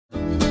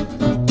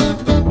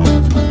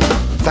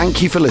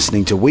Thank you for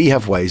listening to We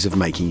Have Ways of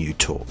Making You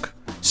Talk.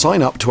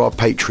 Sign up to our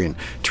Patreon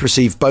to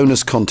receive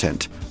bonus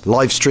content,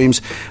 live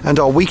streams, and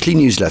our weekly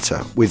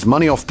newsletter with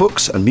money off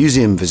books and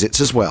museum visits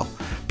as well,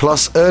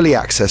 plus early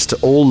access to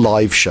all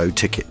live show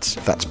tickets.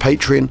 That's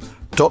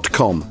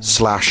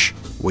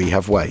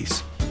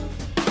patreon.com/wehaveways.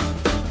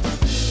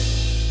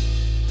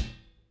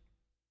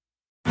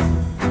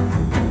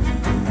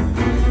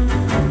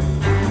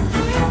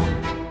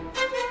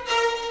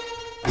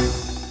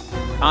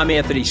 I'm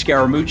Anthony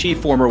Scaramucci,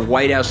 former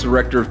White House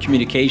Director of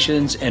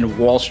Communications and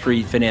Wall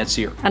Street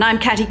financier. And I'm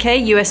Katty Kay,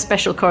 US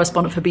Special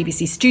Correspondent for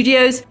BBC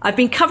Studios. I've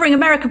been covering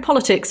American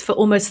politics for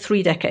almost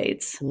 3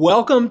 decades.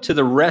 Welcome to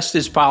The Rest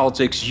is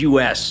Politics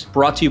US,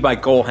 brought to you by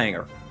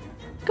Goalhanger.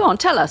 Go on,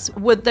 tell us,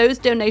 were those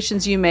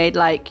donations you made,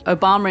 like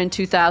Obama in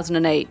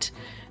 2008,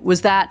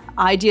 was that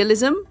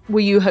idealism? Were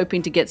you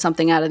hoping to get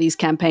something out of these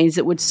campaigns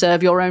that would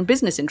serve your own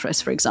business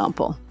interests, for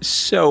example?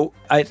 So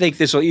I think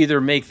this will either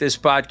make this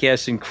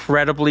podcast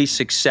incredibly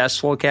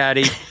successful,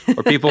 Katty,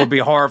 or people will be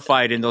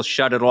horrified and they'll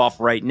shut it off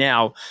right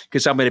now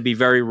because I'm going to be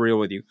very real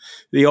with you.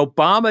 The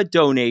Obama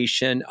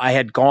donation, I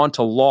had gone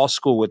to law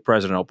school with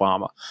President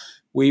Obama.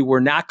 We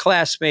were not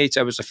classmates.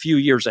 I was a few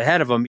years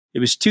ahead of him. It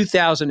was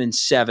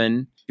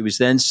 2007. He was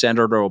then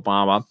Senator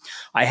Obama.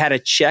 I had a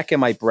check in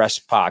my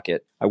breast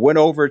pocket. I went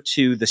over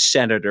to the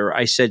senator.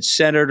 I said,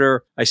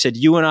 Senator,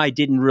 you and I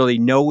didn't really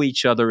know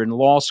each other in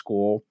law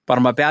school, but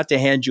I'm about to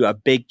hand you a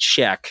big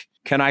check.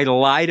 Can I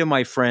lie to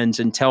my friends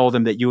and tell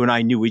them that you and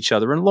I knew each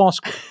other in law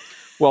school?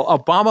 Well,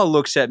 Obama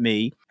looks at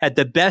me, had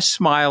the best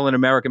smile in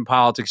American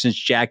politics since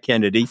Jack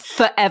Kennedy.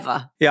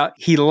 Forever. Yeah,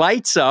 he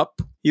lights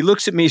up. He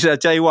looks at me and says, I'll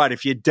tell you what,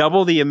 if you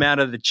double the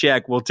amount of the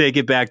check, we'll take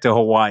it back to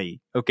Hawaii.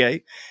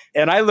 Okay.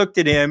 And I looked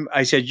at him.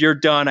 I said, you're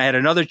done. I had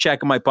another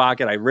check in my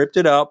pocket. I ripped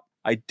it up.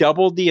 I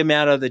doubled the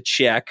amount of the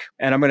check.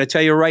 And I'm going to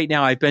tell you right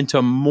now, I've been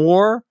to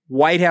more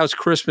White House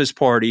Christmas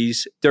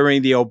parties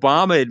during the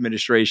Obama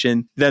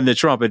administration than the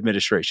Trump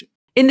administration.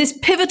 In this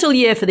pivotal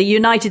year for the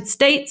United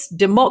States,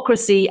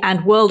 democracy,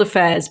 and world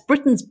affairs,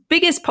 Britain's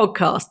biggest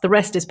podcast, The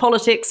Rest is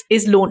Politics,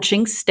 is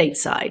launching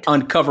stateside.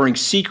 Uncovering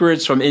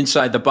secrets from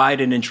inside the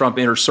Biden and Trump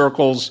inner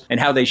circles and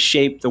how they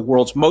shape the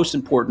world's most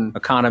important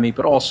economy,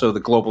 but also the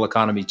global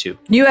economy too.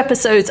 New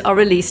episodes are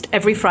released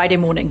every Friday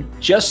morning.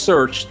 Just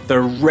search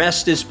The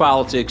Rest is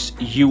Politics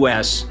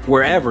US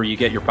wherever you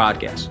get your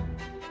podcasts.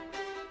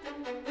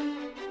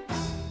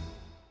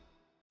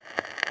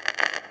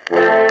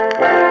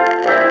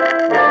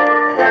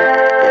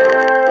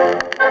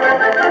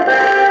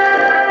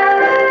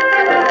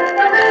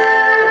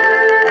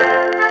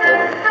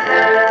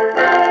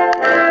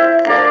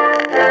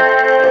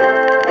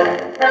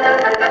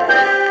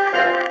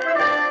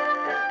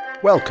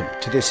 Welcome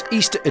to this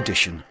Easter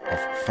edition of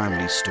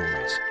Family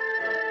Stories.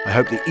 I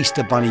hope the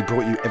Easter Bunny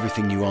brought you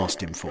everything you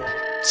asked him for.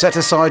 Set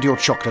aside your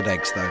chocolate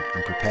eggs, though,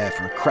 and prepare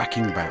for a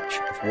cracking batch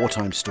of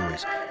wartime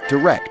stories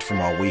direct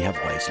from our We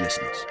Have Ways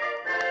listeners.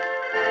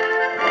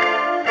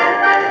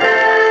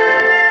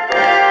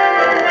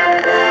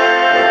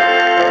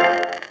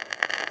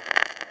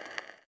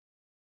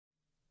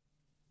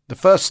 The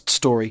first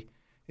story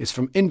is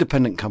from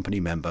independent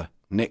company member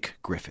Nick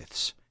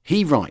Griffiths.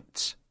 He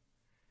writes,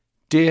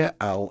 Dear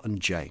Al and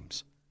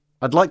James,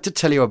 I'd like to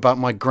tell you about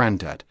my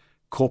granddad,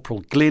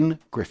 Corporal Glyn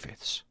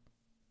Griffiths.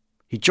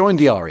 He joined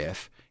the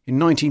RAF in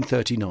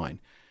 1939,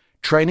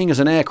 training as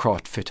an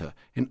aircraft fitter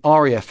in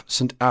RAF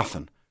St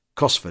Athan,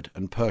 Cosford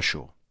and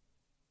Pershore.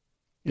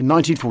 In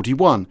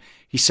 1941,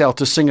 he sailed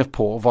to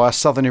Singapore via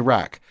southern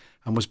Iraq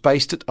and was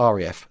based at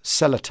RAF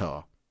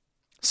Seletar.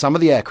 Some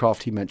of the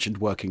aircraft he mentioned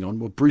working on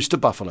were Brewster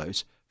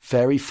Buffaloes,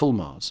 Fairey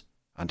Fulmars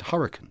and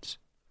Hurricanes.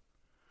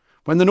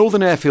 When the northern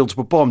airfields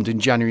were bombed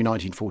in January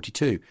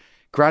 1942,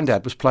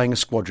 Grandad was playing a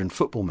squadron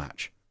football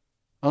match.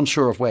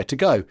 Unsure of where to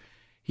go,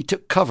 he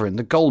took cover in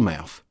the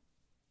Goalmouth.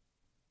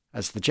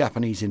 As the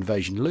Japanese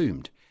invasion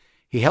loomed,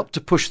 he helped to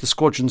push the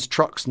squadron's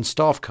trucks and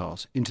staff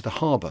cars into the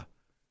harbour,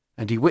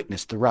 and he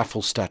witnessed the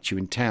Raffles statue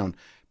in town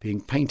being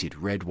painted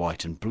red,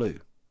 white and blue.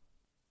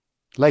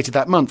 Later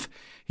that month,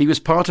 he was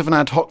part of an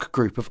ad hoc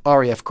group of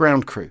RAF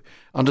ground crew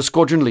under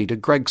squadron leader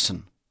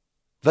Gregson.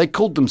 They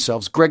called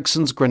themselves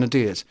Gregson's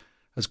Grenadiers,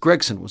 as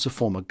Gregson was a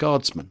former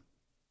guardsman.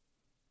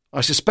 I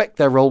suspect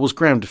their role was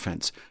ground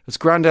defence, as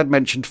Grandad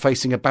mentioned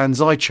facing a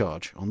banzai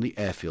charge on the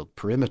airfield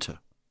perimeter.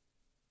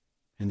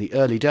 In the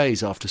early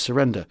days after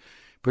surrender,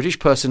 British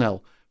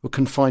personnel were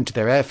confined to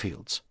their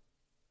airfields.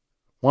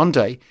 One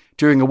day,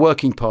 during a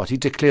working party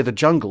to clear the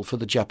jungle for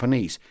the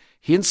Japanese,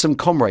 he and some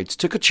comrades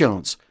took a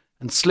chance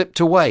and slipped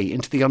away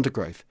into the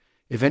undergrowth,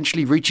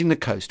 eventually reaching the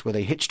coast where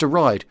they hitched a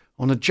ride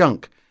on a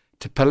junk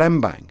to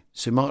Palembang,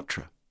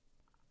 Sumatra.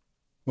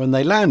 When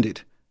they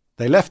landed,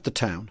 they left the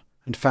town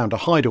and found a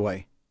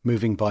hideaway,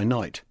 moving by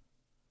night.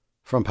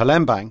 From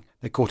Palembang,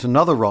 they caught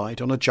another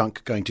ride on a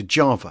junk going to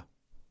Java.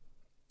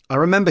 I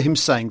remember him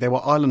saying they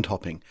were island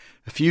hopping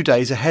a few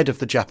days ahead of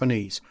the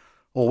Japanese,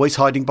 always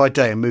hiding by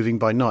day and moving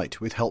by night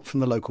with help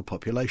from the local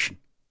population.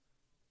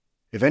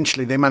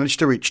 Eventually they managed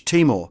to reach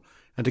Timor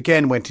and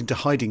again went into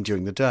hiding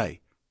during the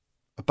day.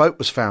 a boat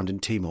was found in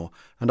Timor,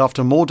 and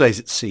after more days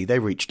at sea they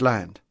reached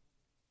land.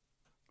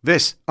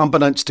 This,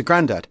 unbeknownst to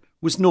Grandad,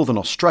 was northern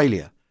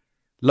Australia.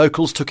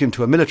 Locals took him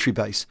to a military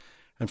base,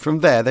 and from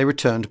there they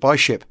returned by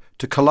ship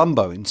to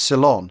Colombo in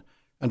Ceylon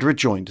and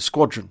rejoined a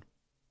squadron.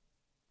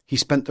 He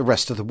spent the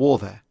rest of the war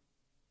there.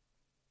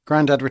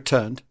 Grandad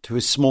returned to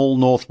his small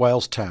North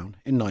Wales town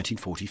in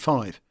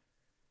 1945.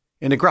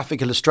 In a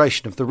graphic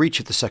illustration of the reach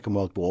of the Second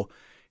World War,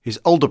 his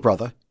older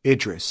brother,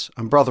 Idris,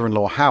 and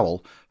brother-in-law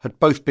Howell had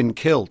both been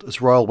killed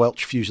as Royal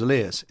Welch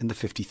Fusiliers in the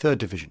 53rd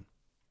Division.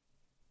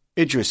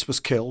 Idris was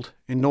killed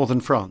in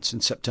northern France in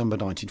September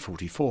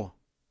 1944,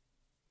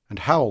 and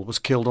Howell was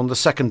killed on the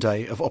second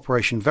day of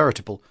Operation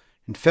Veritable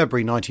in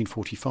February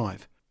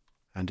 1945,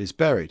 and is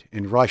buried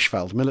in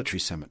Reichswald Military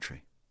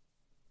Cemetery.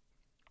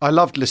 I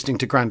loved listening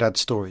to Grandad's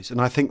stories,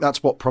 and I think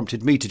that's what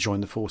prompted me to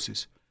join the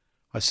forces.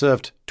 I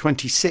served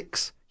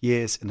 26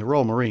 years in the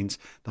Royal Marines,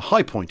 the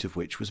high point of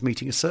which was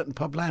meeting a certain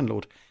pub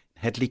landlord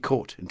in Headley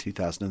Court in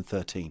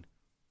 2013.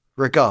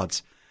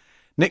 Regards,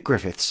 Nick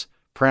Griffiths,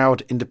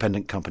 proud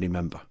independent company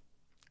member.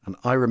 And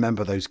I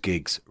remember those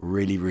gigs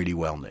really, really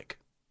well, Nick.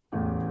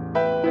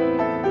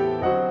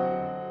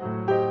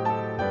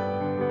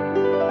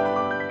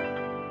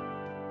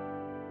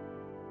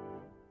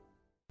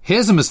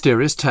 Here's a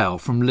mysterious tale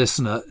from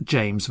listener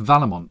James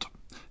Valamont.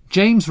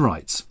 James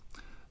writes,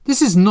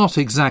 "This is not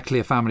exactly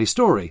a family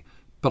story,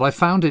 but I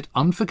found it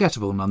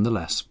unforgettable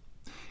nonetheless.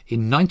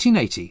 In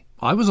 1980,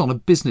 I was on a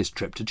business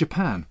trip to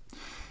Japan.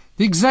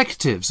 The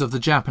executives of the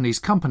Japanese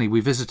company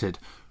we visited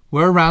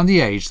were around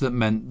the age that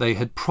meant they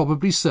had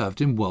probably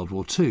served in World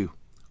War II,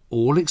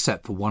 all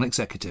except for one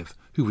executive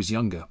who was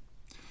younger.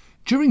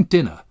 During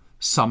dinner,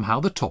 somehow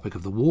the topic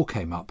of the war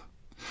came up.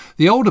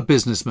 The older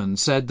businessman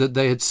said that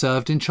they had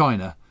served in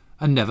China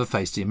and never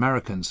faced the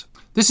Americans.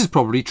 This is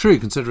probably true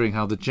considering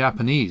how the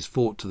Japanese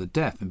fought to the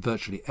death in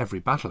virtually every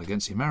battle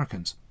against the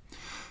Americans.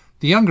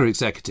 The younger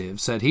executive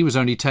said he was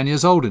only 10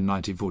 years old in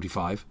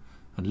 1945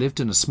 and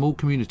lived in a small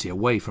community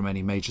away from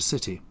any major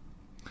city.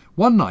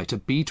 One night a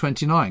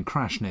B-29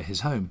 crashed near his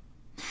home.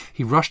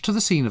 He rushed to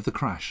the scene of the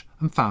crash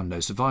and found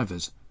no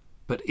survivors,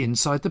 but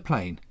inside the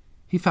plane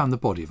he found the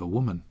body of a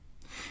woman.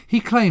 He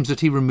claims that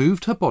he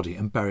removed her body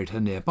and buried her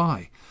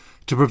nearby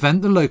to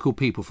prevent the local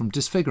people from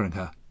disfiguring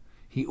her.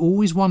 He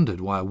always wondered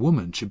why a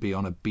woman should be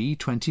on a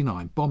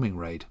B-29 bombing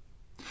raid.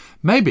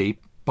 Maybe,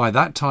 by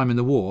that time in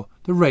the war,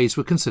 the raids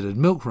were considered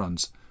milk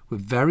runs,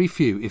 with very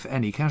few, if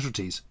any,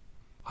 casualties.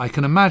 I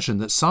can imagine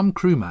that some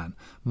crewman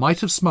might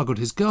have smuggled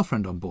his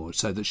girlfriend on board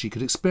so that she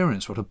could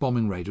experience what a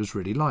bombing raid was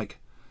really like.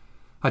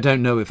 I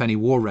don't know if any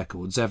war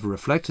records ever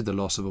reflected the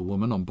loss of a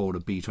woman on board a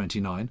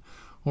B-29,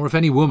 or if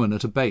any woman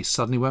at a base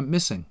suddenly went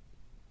missing.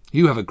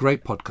 You have a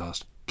great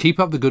podcast. Keep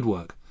up the good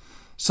work.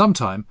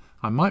 Sometime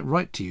I might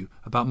write to you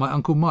about my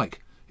Uncle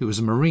Mike, who was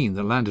a Marine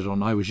that landed on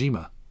Iwo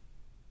Jima."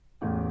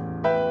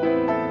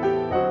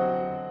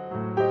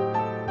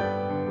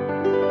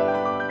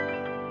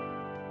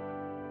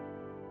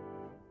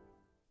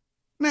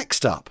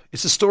 Next up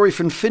is a story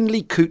from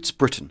Finlay Coots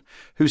Britton,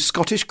 whose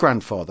Scottish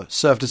grandfather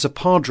served as a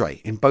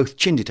padre in both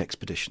Chindit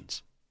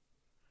expeditions.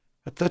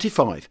 At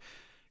 35,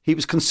 he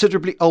was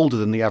considerably older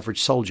than the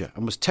average soldier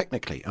and was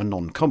technically a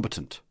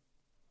non-combatant.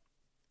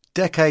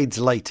 Decades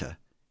later,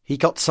 he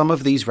got some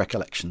of these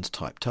recollections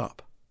typed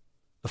up.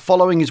 The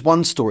following is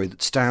one story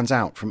that stands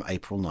out from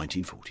April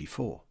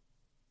 1944.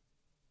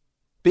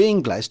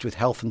 "Being blessed with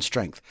health and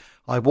strength,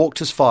 I walked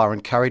as far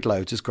and carried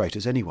loads as great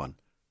as anyone,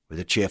 with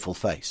a cheerful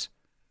face.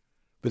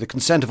 With the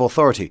consent of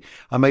authority,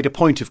 I made a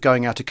point of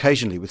going out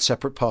occasionally with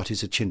separate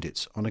parties of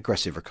Chindits on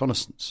aggressive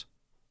reconnaissance.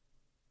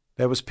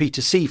 There was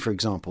Peter C., for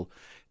example,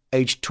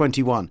 aged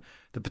 21,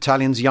 the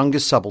battalion's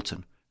youngest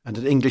subaltern, and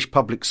an English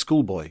public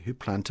schoolboy who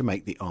planned to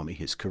make the army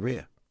his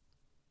career.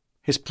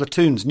 His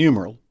platoon's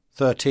numeral,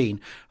 13,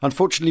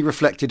 unfortunately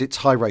reflected its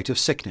high rate of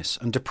sickness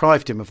and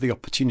deprived him of the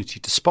opportunity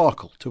to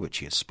sparkle to which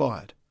he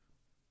aspired.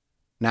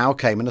 Now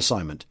came an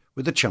assignment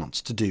with a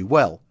chance to do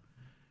well.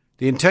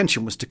 The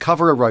intention was to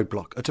cover a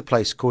roadblock at a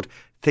place called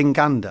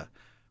Thinganda,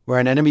 where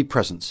an enemy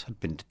presence had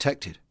been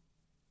detected.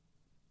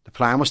 The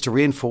plan was to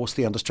reinforce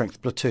the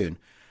understrength platoon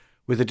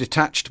with a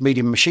detached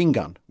medium machine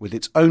gun with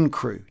its own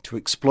crew to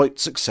exploit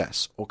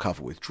success or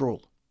cover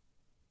withdrawal.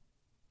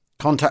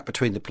 Contact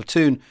between the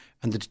platoon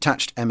and the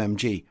detached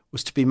MMG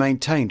was to be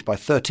maintained by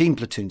 13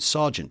 Platoon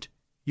Sergeant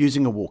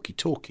using a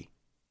walkie-talkie.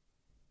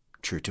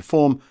 True to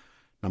form,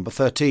 number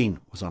 13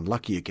 was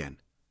unlucky again.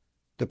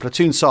 The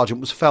platoon sergeant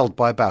was felled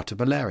by a bout of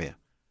malaria.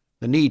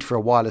 The need for a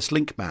wireless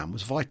link man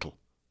was vital.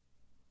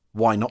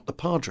 Why not the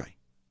padre?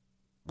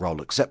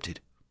 Role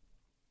accepted.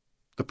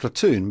 The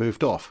platoon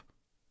moved off.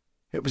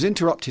 It was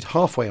interrupted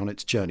halfway on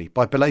its journey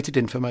by belated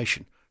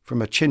information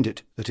from a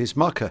Chindit that his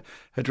mucker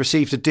had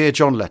received a Dear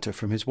John letter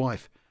from his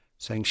wife,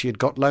 saying she had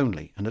got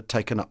lonely and had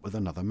taken up with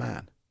another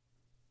man.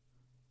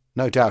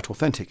 No doubt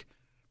authentic,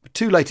 but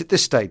too late at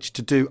this stage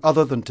to do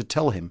other than to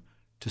tell him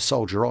to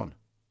soldier on.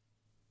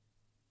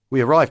 We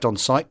arrived on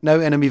site,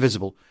 no enemy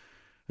visible,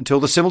 until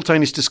the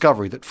simultaneous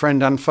discovery that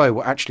friend and foe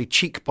were actually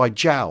cheek by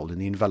jowl in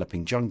the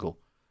enveloping jungle.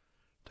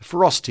 The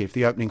ferocity of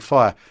the opening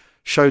fire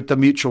showed the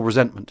mutual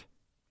resentment.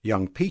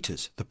 Young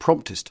Peters, the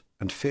promptest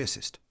and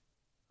fiercest.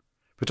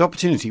 But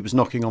opportunity was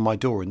knocking on my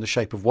door in the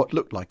shape of what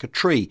looked like a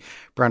tree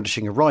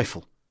brandishing a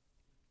rifle.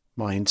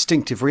 My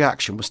instinctive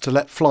reaction was to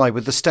let fly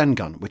with the Sten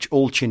gun which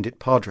all Chindit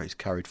padres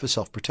carried for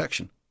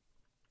self-protection.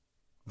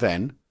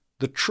 Then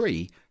the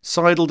tree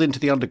sidled into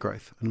the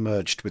undergrowth and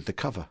merged with the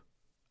cover.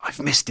 "I've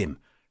missed him,"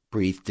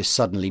 breathed this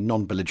suddenly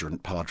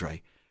non-belligerent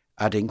padre,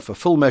 adding for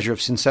full measure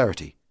of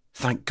sincerity,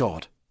 "Thank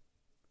God."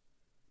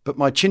 But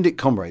my Chindit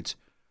comrades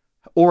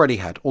already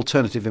had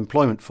alternative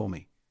employment for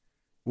me.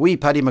 "Wee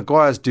Paddy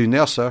Maguire's down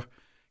there, sir,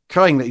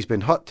 crying that he's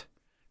been hurt,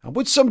 and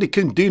would somebody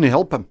come down and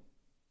help him?"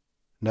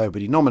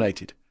 Nobody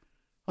nominated.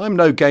 I'm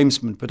no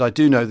gamesman, but I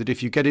do know that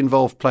if you get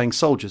involved playing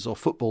soldiers or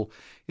football,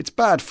 it's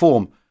bad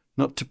form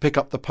not to pick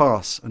up the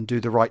pass and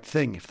do the right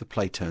thing if the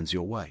play turns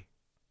your way.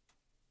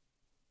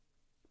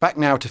 Back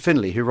now to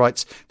Finlay, who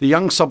writes, "The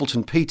young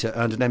subaltern Peter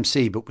earned an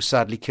MC but was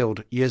sadly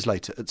killed years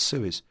later at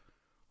Suez.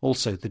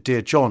 Also, the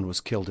dear John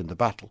was killed in the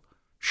battle,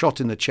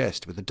 shot in the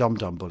chest with a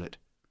dum-dum bullet.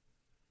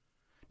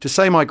 To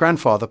say my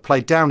grandfather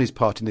played down his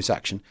part in this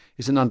action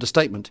is an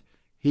understatement.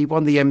 He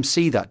won the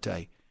MC that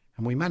day,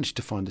 and we managed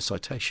to find the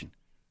citation."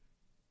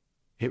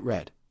 It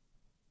read,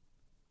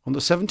 "On the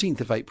 17th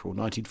of April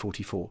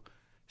 1944,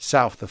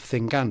 south of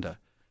Thinganda,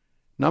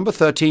 No.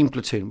 13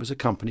 platoon was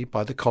accompanied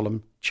by the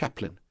column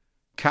chaplain,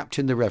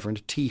 Captain the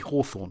Reverend T.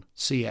 Hawthorne,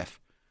 CF,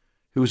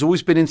 who has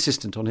always been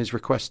insistent on his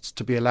requests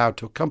to be allowed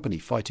to accompany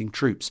fighting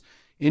troops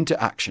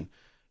into action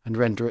and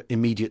render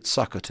immediate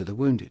succour to the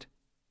wounded.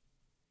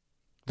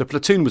 The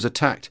platoon was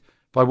attacked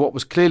by what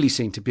was clearly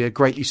seen to be a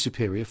greatly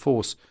superior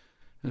force,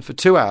 and for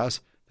 2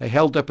 hours they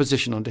held their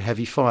position under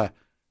heavy fire,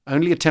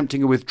 only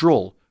attempting a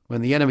withdrawal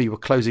when the enemy were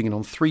closing in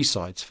on 3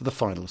 sides for the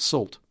final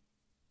assault.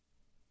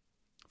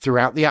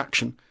 Throughout the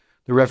action,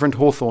 the Reverend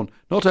Hawthorne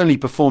not only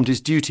performed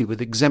his duty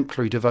with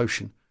exemplary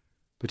devotion,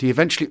 but he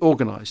eventually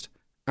organised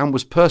and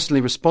was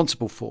personally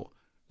responsible for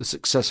the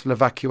successful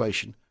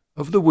evacuation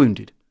of the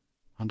wounded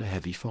under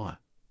heavy fire.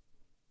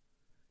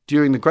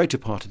 During the greater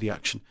part of the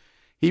action,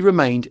 he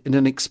remained in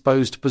an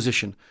exposed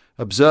position,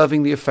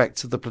 observing the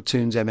effects of the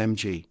platoon's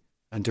MMG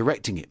and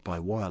directing it by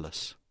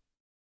wireless."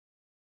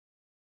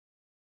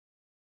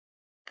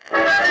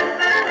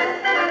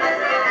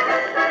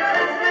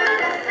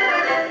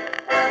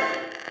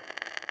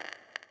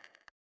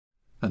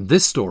 And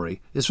this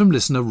story is from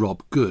listener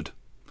Rob Good.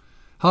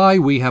 "Hi,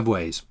 We Have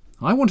Ways.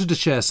 I wanted to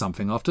share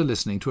something after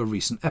listening to a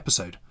recent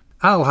episode.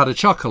 Al had a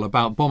chuckle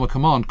about Bomber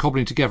Command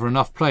cobbling together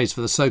enough plays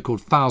for the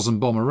so-called 1,000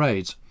 bomber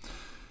raids.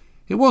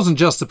 It wasn't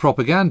just the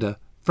propaganda,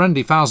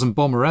 friendly 1,000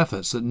 bomber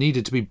efforts that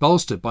needed to be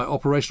bolstered by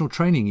operational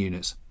training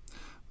units.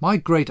 My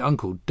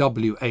great-uncle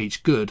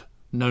W.H. Good,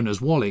 known as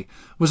Wally,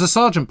 was a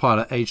sergeant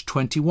pilot aged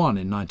 21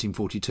 in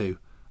 1942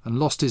 and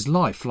lost his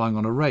life flying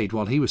on a raid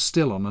while he was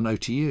still on an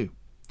OTU.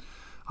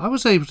 I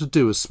was able to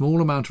do a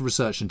small amount of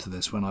research into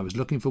this when I was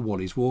looking for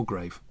Wally's war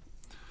grave.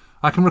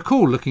 I can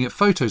recall looking at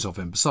photos of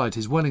him beside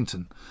his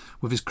Wellington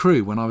with his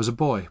crew when I was a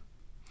boy.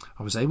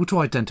 I was able to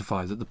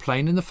identify that the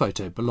plane in the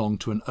photo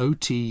belonged to an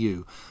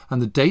OTU,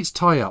 and the dates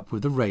tie up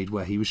with the raid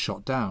where he was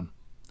shot down.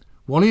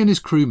 Wally and his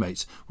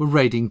crewmates were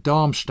raiding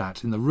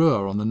Darmstadt in the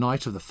Ruhr on the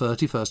night of the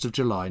 31st of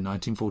July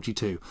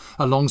 1942,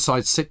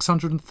 alongside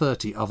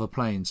 630 other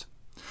planes.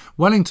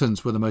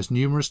 Wellingtons were the most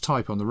numerous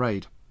type on the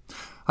raid.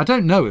 I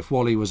don't know if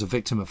Wally was a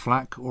victim of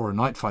flak or a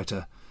night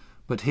fighter,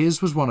 but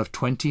his was one of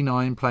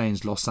 29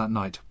 planes lost that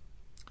night.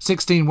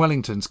 16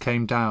 Wellingtons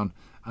came down,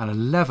 and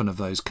 11 of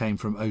those came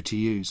from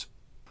OTUs.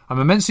 I'm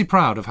immensely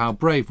proud of how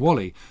brave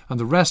Wally and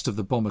the rest of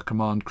the Bomber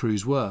Command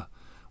crews were.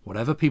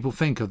 Whatever people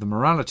think of the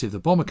morality of the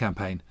bomber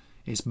campaign,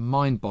 it's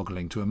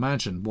mind-boggling to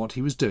imagine what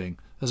he was doing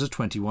as a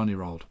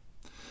 21-year-old.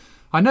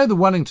 I know the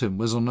Wellington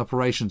was on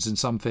operations in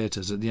some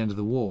theatres at the end of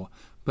the war,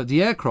 but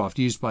the aircraft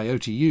used by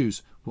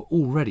OTUs were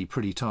already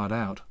pretty tired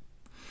out.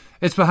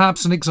 It's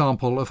perhaps an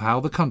example of how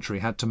the country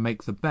had to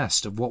make the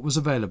best of what was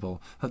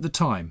available at the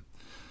time,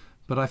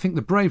 but I think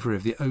the bravery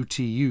of the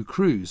OTU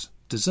crews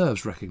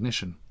deserves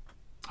recognition.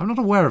 I'm not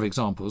aware of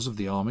examples of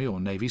the Army or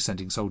Navy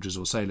sending soldiers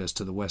or sailors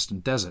to the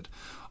Western Desert,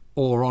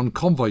 or on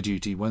convoy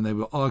duty when they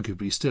were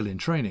arguably still in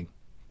training.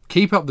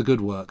 Keep up the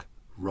good work.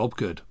 Rob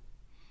Good.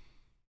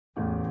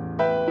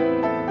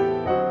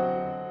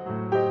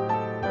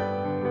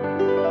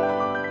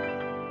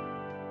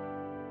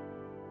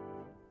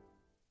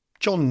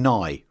 John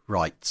Nye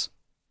writes,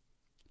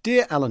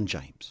 "Dear Alan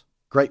James,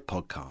 great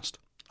podcast.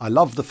 I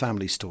love the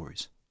family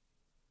stories.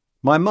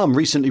 My mum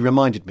recently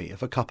reminded me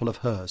of a couple of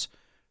hers,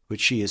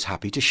 which she is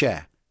happy to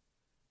share.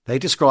 They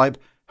describe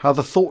how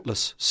the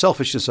thoughtless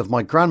selfishness of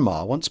my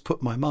grandma once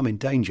put my mum in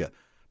danger,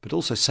 but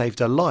also saved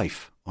her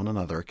life on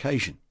another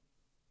occasion.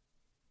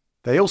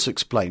 They also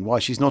explain why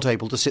she's not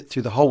able to sit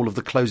through the whole of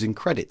the closing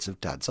credits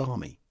of Dad's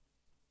Army.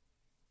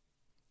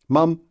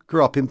 Mum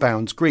grew up in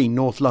Bounds Green,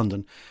 North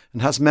London,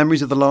 and has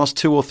memories of the last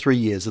 2 or 3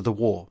 years of the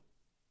war.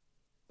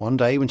 One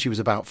day, when she was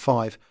about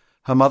 5,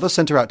 her mother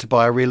sent her out to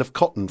buy a reel of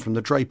cotton from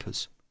the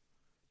drapers.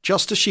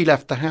 Just as she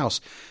left the house,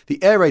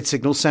 the air raid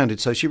signal sounded,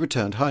 so she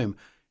returned home,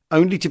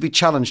 only to be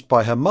challenged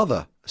by her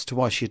mother as to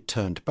why she had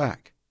turned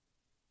back.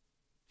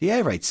 "The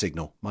air raid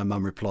signal," my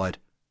mum replied,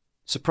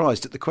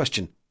 surprised at the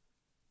question.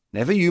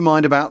 "Never you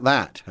mind about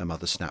that," her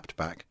mother snapped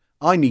back.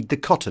 "I need the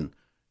cotton.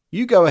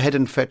 You go ahead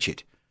and fetch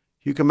it.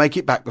 You can make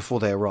it back before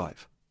they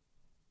arrive."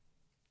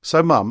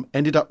 So Mum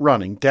ended up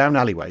running down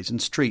alleyways and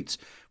streets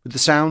with the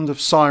sound of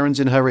sirens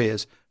in her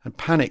ears and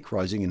panic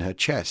rising in her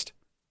chest.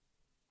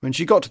 When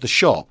she got to the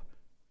shop,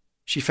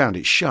 she found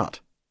it shut.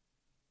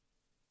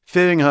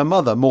 Fearing her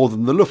mother more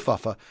than the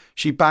Luftwaffe,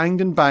 she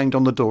banged and banged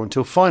on the door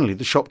until finally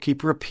the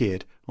shopkeeper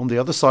appeared on the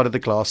other side of the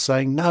glass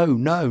saying, "No,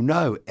 no,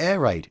 no, air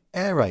raid,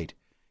 air raid.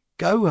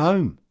 Go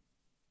home."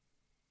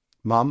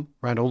 Mum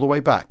ran all the way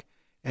back,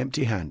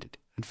 empty-handed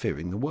and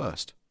fearing the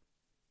worst.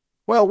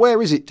 "Well,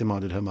 where is it?"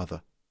 demanded her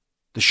mother.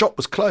 "The shop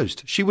was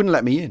closed. She wouldn't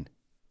let me in."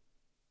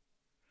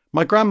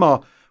 My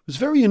grandma was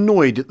very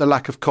annoyed at the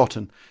lack of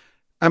cotton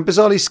and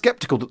bizarrely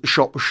sceptical that the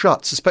shop was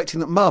shut, suspecting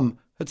that Mum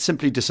had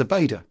simply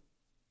disobeyed her.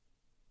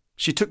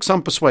 She took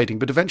some persuading,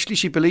 but eventually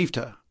she believed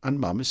her, and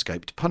Mum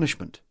escaped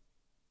punishment.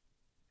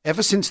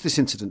 Ever since this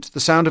incident, the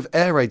sound of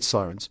air raid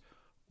sirens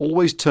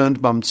always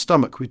turned Mum's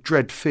stomach with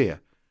dread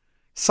fear.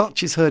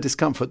 Such is her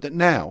discomfort that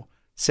now,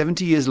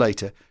 70 years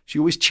later, she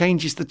always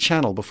changes the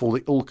channel before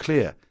the all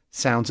clear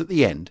sounds at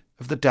the end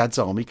of the Dad's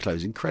Army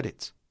closing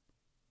credits.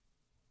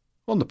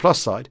 On the plus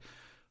side,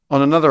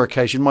 on another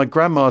occasion, my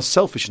grandma's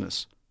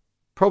selfishness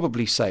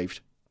probably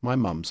saved my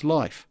mum's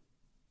life.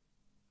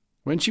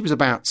 When she was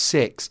about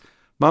 6,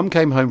 Mum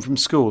came home from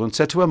school and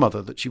said to her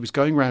mother that she was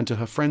going round to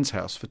her friend's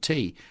house for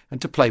tea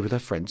and to play with her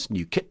friend's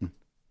new kitten.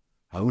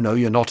 "Oh, no,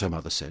 you're not," her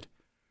mother said.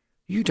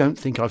 "You don't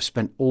think I've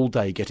spent all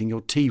day getting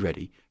your tea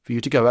ready for you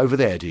to go over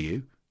there, do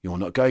you? You're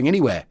not going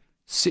anywhere.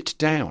 Sit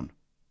down."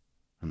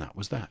 And that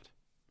was that.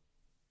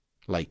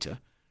 Later,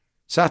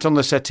 sat on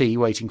the settee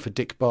waiting for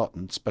Dick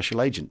Barton,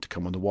 special agent, to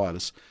come on the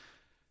wireless,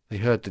 they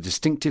heard the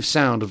distinctive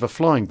sound of a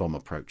flying bomb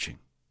approaching.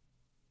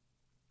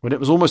 When it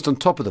was almost on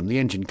top of them, the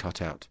engine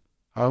cut out.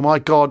 "Oh, my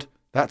God,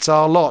 that's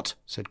our lot,"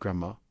 said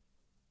Grandma.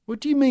 "What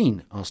do you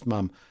mean?" asked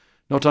Mum,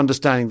 not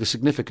understanding the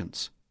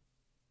significance.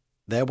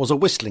 There was a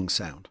whistling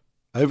sound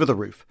over the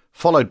roof,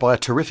 followed by a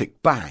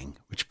terrific bang,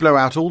 which blew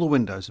out all the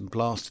windows and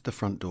blasted the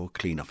front door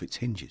clean off its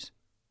hinges.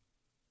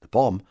 The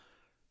bomb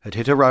had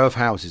hit a row of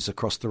houses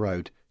across the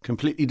road,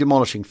 completely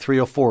demolishing 3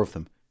 or 4 of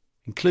them,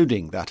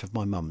 including that of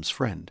my mum's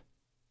friend.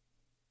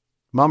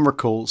 Mum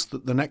recalls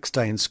that the next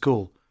day in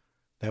school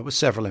there were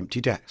several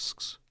empty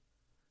desks.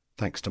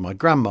 Thanks to my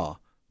grandma,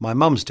 my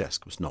mum's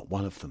desk was not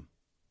one of them.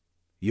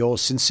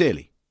 Yours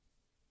sincerely,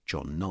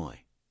 John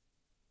Nye.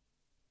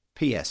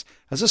 P.S.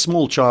 As a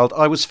small child,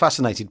 I was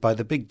fascinated by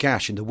the big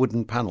gash in the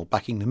wooden panel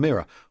backing the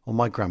mirror on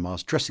my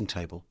grandma's dressing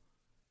table.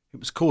 It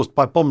was caused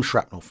by bomb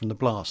shrapnel from the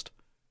blast.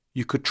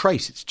 You could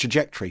trace its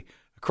trajectory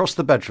across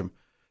the bedroom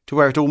to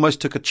where it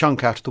almost took a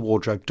chunk out of the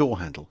wardrobe door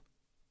handle.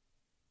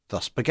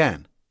 Thus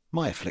began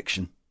my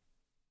affliction.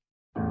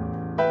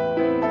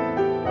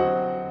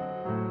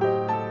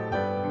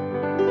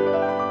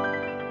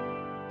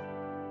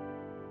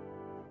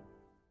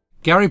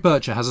 Gary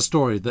Bircher has a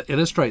story that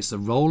illustrates the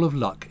role of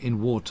luck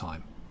in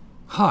wartime.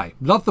 "Hi,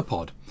 love the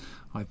pod.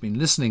 I've been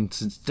listening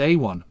since day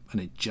one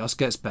and it just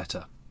gets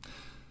better.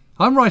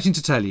 I'm writing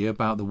to tell you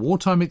about the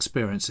wartime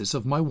experiences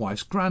of my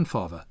wife's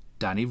grandfather,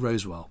 Danny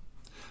Rosewell.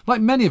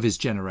 Like many of his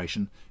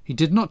generation, he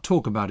did not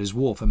talk about his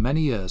war for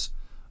many years,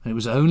 and it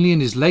was only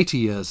in his later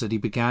years that he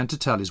began to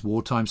tell his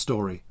wartime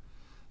story.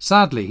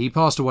 Sadly, he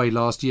passed away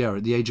last year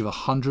at the age of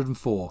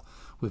 104,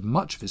 with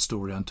much of his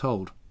story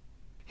untold.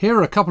 Here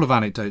are a couple of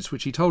anecdotes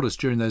which he told us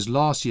during those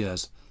last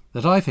years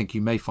that I think you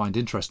may find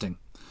interesting.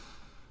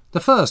 The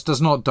first does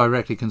not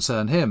directly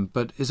concern him,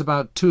 but is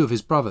about 2 of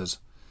his brothers.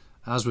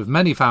 As with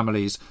many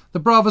families, the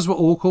brothers were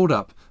all called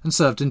up and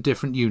served in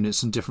different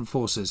units and different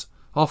forces,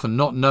 often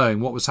not knowing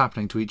what was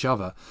happening to each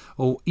other,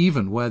 or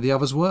even where the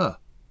others were.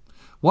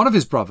 One of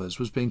his brothers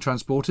was being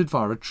transported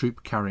via a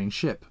troop-carrying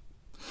ship.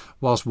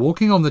 Whilst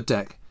walking on the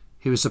deck,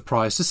 he was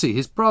surprised to see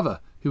his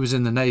brother, who was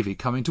in the Navy,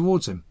 coming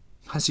towards him.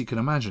 As you can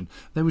imagine,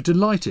 they were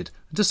delighted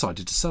and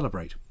decided to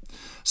celebrate.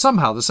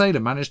 Somehow the sailor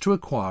managed to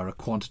acquire a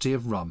quantity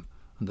of rum,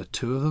 and the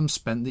 2 of them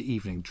spent the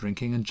evening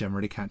drinking and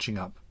generally catching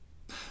up.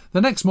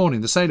 The next morning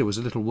the sailor was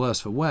a little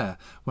worse for wear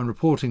when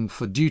reporting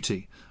for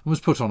duty and was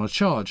put on a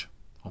charge.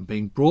 On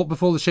being brought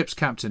before the ship's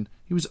captain,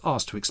 he was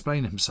asked to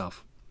explain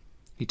himself.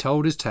 He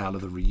told his tale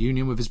of the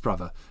reunion with his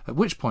brother, at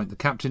which point the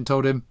captain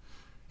told him,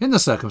 "In the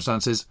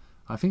circumstances,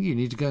 I think you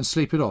need to go and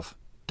sleep it off.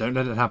 Don't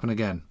let it happen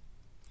again."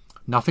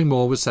 Nothing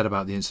more was said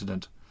about the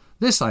incident.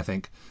 This, I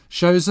think,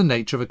 shows the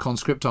nature of a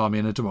conscript army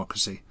in a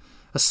democracy.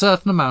 A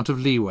certain amount of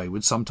leeway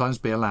would sometimes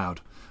be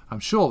allowed. I'm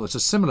sure that a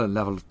similar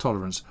level of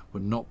tolerance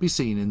would not be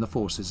seen in the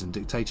forces in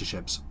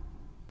dictatorships.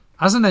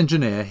 As an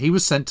engineer, he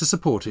was sent to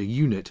support a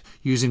unit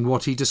using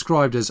what he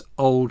described as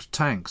old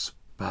tanks,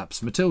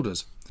 perhaps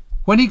Matildas.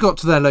 When he got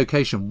to their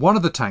location, one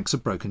of the tanks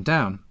had broken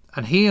down,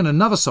 and he and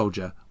another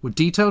soldier were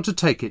detailed to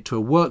take it to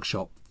a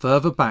workshop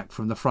further back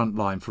from the front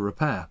line for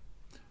repair.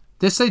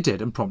 This they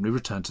did and promptly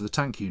returned to the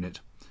tank unit.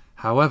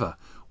 However,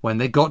 When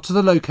they got to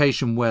the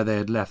location where they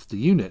had left the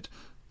unit,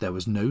 there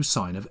was no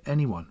sign of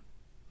anyone.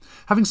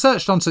 Having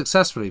searched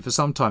unsuccessfully for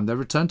some time, they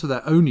returned to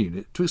their own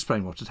unit to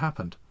explain what had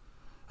happened.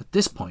 At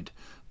this point,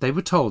 they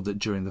were told that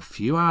during the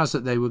few hours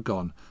that they were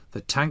gone,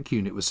 the tank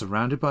unit was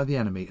surrounded by the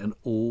enemy and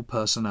all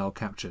personnel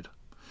captured.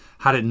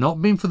 Had it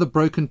not been for the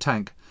broken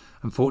tank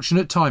and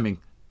fortunate timing,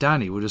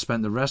 Danny would have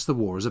spent the rest of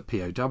the war as a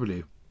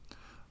POW.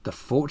 The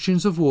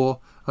fortunes of war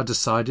are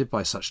decided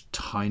by such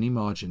tiny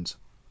margins.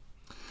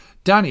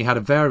 Danny had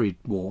a varied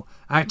war,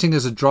 acting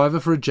as a driver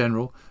for a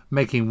general,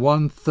 making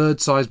 1/3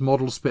 size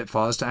model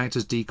Spitfires to act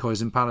as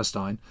decoys in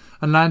Palestine,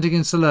 and landing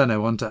in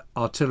Salerno under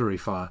artillery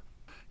fire.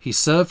 He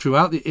served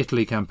throughout the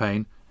Italy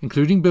campaign,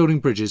 including building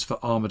bridges for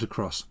armoured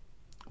across.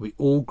 We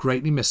all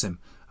greatly miss him,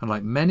 and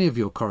like many of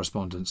your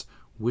correspondents,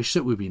 wish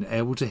that we'd been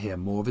able to hear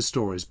more of his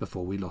stories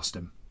before we lost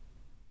him.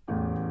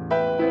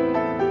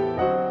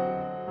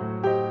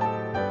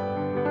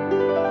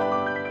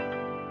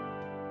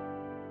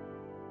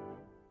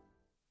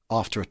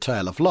 After a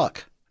tale of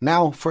luck,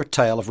 now for a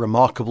tale of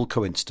remarkable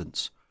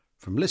coincidence,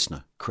 from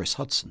listener Chris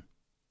Hudson.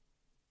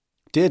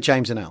 Dear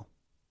James and Al,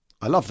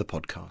 I love the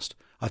podcast.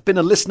 I've been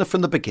a listener from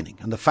the beginning,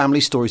 and the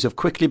family stories have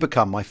quickly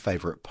become my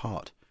favourite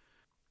part.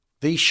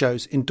 These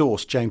shows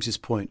endorse James's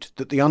point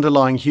that the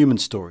underlying human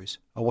stories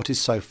are what is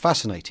so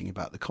fascinating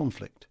about the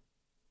conflict.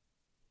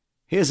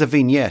 Here's a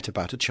vignette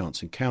about a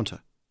chance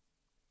encounter.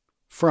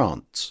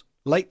 France,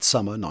 late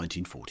summer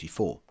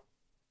 1944.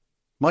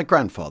 My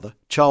grandfather,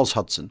 Charles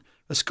Hudson,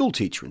 a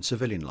schoolteacher in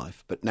civilian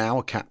life, but now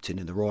a captain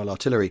in the Royal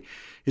Artillery,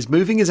 is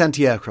moving his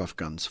anti-aircraft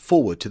guns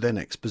forward to their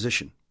next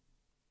position.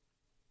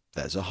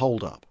 There's a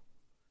hold-up.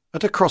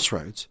 At a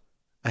crossroads,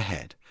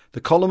 ahead, the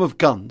column of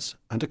guns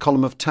and a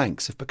column of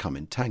tanks have become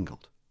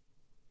entangled.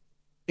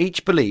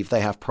 Each believe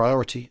they have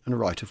priority and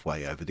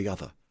right-of-way over the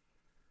other.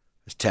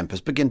 As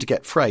tempers begin to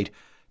get frayed,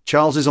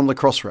 Charles is on the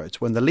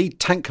crossroads when the lead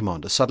tank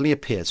commander suddenly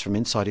appears from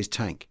inside his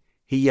tank.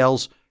 He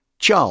yells,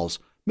 "Charles,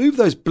 move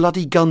those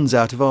bloody guns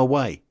out of our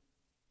way."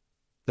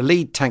 The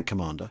lead tank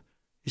commander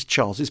is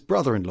Charles's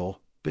brother-in-law,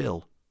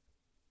 Bill.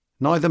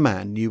 Neither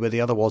man knew where the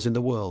other was in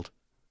the world.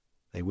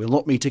 They will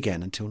not meet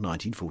again until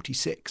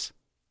 1946.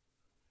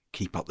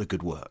 Keep up the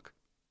good work.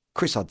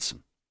 Chris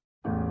Hudson.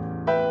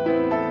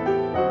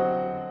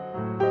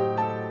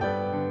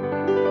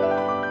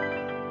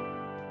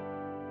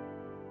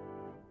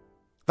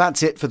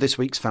 That's it for this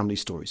week's Family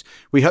Stories.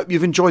 We hope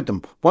you've enjoyed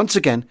them. Once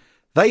again,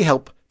 they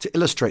help to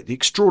illustrate the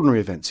extraordinary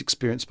events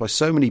experienced by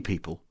so many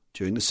people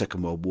during the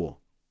Second World War.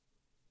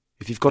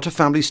 If you've got a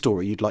family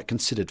story you'd like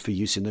considered for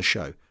use in the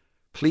show,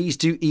 please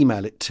do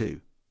email it to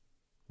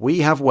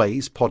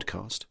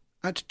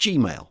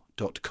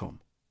wehavewayspodcast@gmail.com.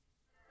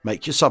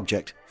 Make your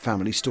subject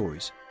Family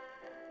Stories.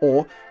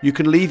 Or you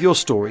can leave your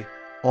story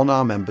on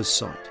our members'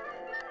 site.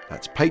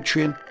 That's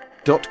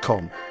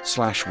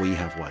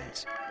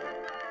patreon.com/wehaveways.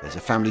 There's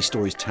a Family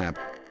Stories tab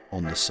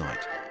on the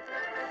site.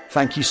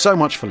 Thank you so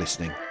much for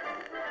listening.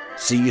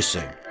 See you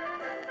soon.